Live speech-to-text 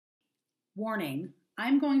Warning,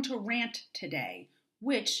 I'm going to rant today,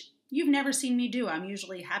 which you've never seen me do. I'm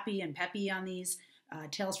usually happy and peppy on these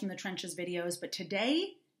Tales from the Trenches videos, but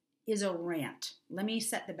today is a rant. Let me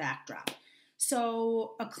set the backdrop.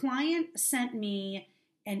 So a client sent me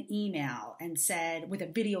an email and said, with a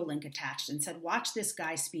video link attached, and said, watch this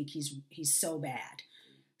guy speak, he's so bad.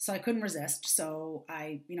 So I couldn't resist, so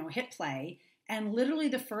I hit play, and literally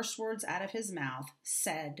the first words out of his mouth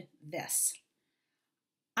said this: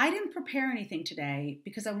 I didn't prepare anything today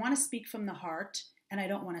because I want to speak from the heart and I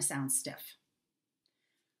don't want to sound stiff.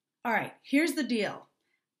 All right, here's the deal.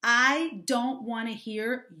 I don't want to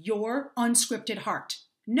hear your unscripted heart.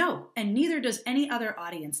 No, and neither does any other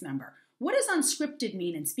audience member. What does unscripted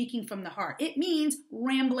mean in speaking from the heart? It means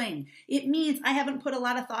rambling. It means I haven't put a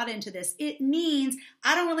lot of thought into this. It means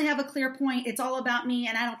I don't really have a clear point. It's all about me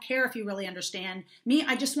and I don't care if you really understand me.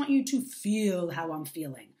 I just want you to feel how I'm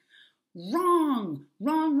feeling. Wrong,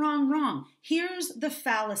 wrong, wrong, wrong. Here's the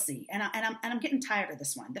fallacy, and I'm getting tired of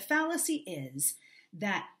this one. The fallacy is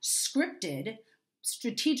that scripted,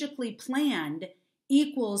 strategically planned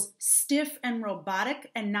equals stiff and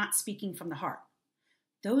robotic and not speaking from the heart.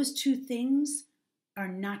 Those two things are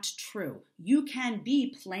not true. You can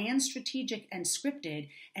be planned, strategic, and scripted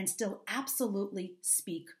and still absolutely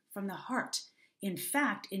speak from the heart. In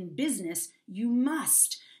fact, in business, you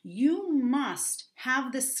must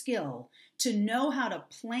have the skill to know how to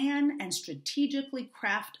plan and strategically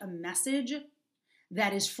craft a message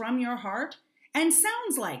that is from your heart and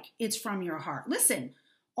sounds like it's from your heart. Listen,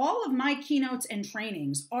 all of my keynotes and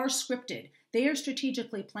trainings are scripted. They are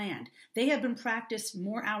strategically planned. They have been practiced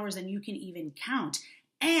more hours than you can even count.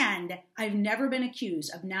 And I've never been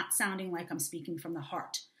accused of not sounding like I'm speaking from the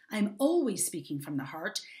heart. I'm always speaking from the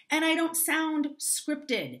heart, and I don't sound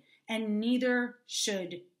scripted, and neither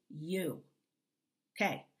should you.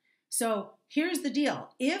 Okay, so here's the deal.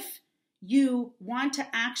 If you want to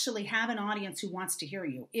actually have an audience who wants to hear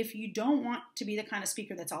you, if you don't want to be the kind of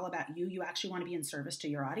speaker that's all about you, you actually want to be in service to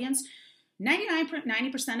your audience,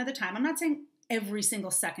 90% of the time, I'm not saying every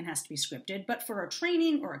single second has to be scripted, but for a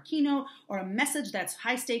training or a keynote or a message that's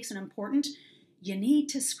high stakes and important, you need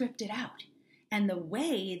to script it out. And the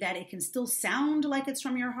way that it can still sound like it's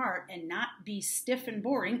from your heart and not be stiff and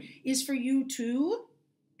boring is for you to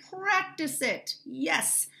practice it.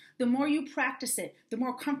 Yes, the more you practice it, the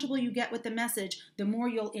more comfortable you get with the message, the more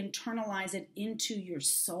you'll internalize it into your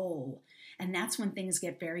soul. And that's when things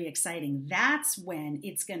get very exciting. That's when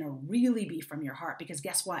it's going to really be from your heart, because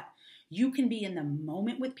guess what? You can be in the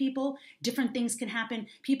moment with people. Different things can happen.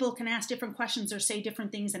 People can ask different questions or say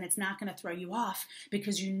different things, and it's not going to throw you off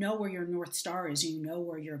because you know where your North Star is. You know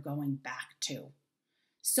where you're going back to.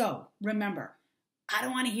 So remember, I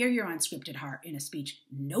don't want to hear your unscripted heart in a speech.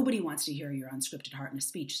 Nobody wants to hear your unscripted heart in a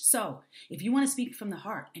speech. So if you want to speak from the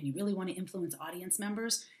heart and you really want to influence audience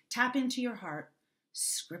members, tap into your heart,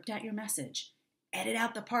 script out your message, edit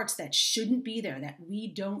out the parts that shouldn't be there, that we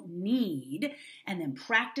don't need, and then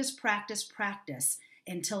practice, practice, practice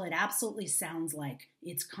until it absolutely sounds like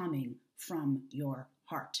it's coming from your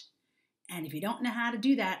heart. And if you don't know how to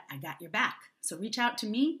do that, I got your back. So reach out to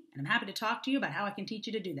me, and I'm happy to talk to you about how I can teach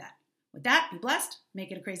you to do that. With that, be blessed.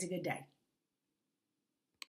 Make it a crazy good day.